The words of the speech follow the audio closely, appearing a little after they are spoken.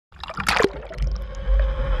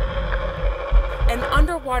An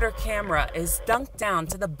underwater camera is dunked down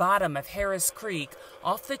to the bottom of Harris Creek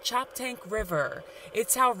off the Choptank River.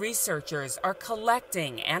 It's how researchers are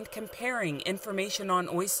collecting and comparing information on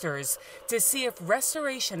oysters to see if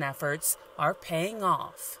restoration efforts are paying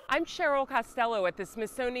off. I'm Cheryl Costello at the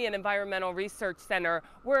Smithsonian Environmental Research Center,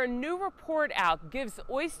 where a new report out gives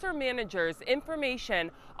oyster managers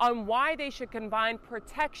information on why they should combine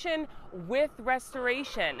protection with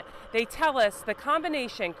restoration. They tell us the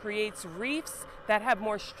combination creates reefs that have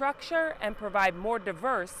more structure and provide more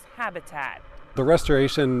diverse habitat. The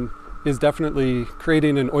restoration is definitely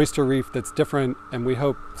creating an oyster reef that's different, and we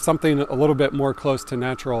hope something a little bit more close to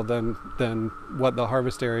natural than what the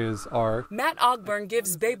harvest areas are. Matt Ogburn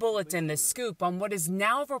gives Bay Bulletin the scoop on what is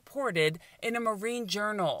now reported in a marine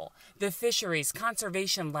journal. The Fisheries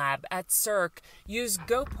Conservation Lab at SERC used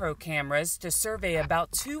GoPro cameras to survey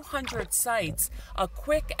about 200 sites, a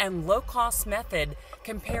quick and low-cost method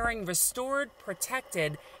comparing restored,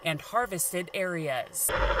 protected, and harvested areas.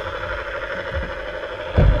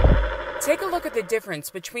 Take a look at the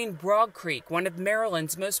difference between Broad Creek, one of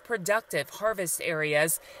Maryland's most productive harvest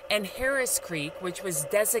areas, and Harris Creek, which was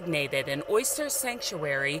designated an oyster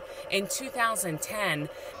sanctuary in 2010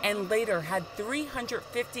 and later had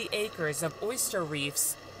 350 acres of oyster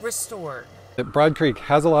reefs restored. Broad Creek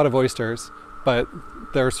has a lot of oysters, but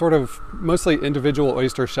they're sort of mostly individual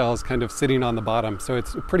oyster shells kind of sitting on the bottom, so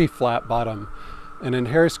it's a pretty flat bottom. And in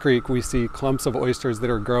Harris Creek, we see clumps of oysters that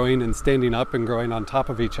are growing and standing up and growing on top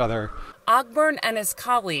of each other. Ogburn and his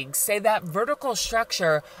colleagues say that vertical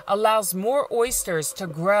structure allows more oysters to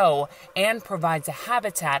grow and provides a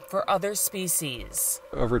habitat for other species.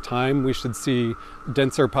 Over time, we should see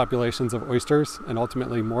denser populations of oysters and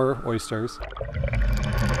ultimately more oysters.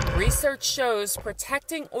 Research shows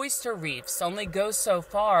protecting oyster reefs only goes so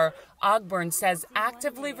far. Ogburn says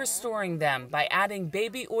actively restoring them by adding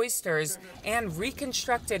baby oysters and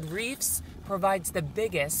reconstructed reefs provides the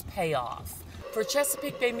biggest payoff. For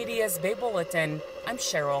Chesapeake Bay Media's Bay Bulletin, I'm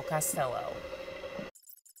Cheryl Costello.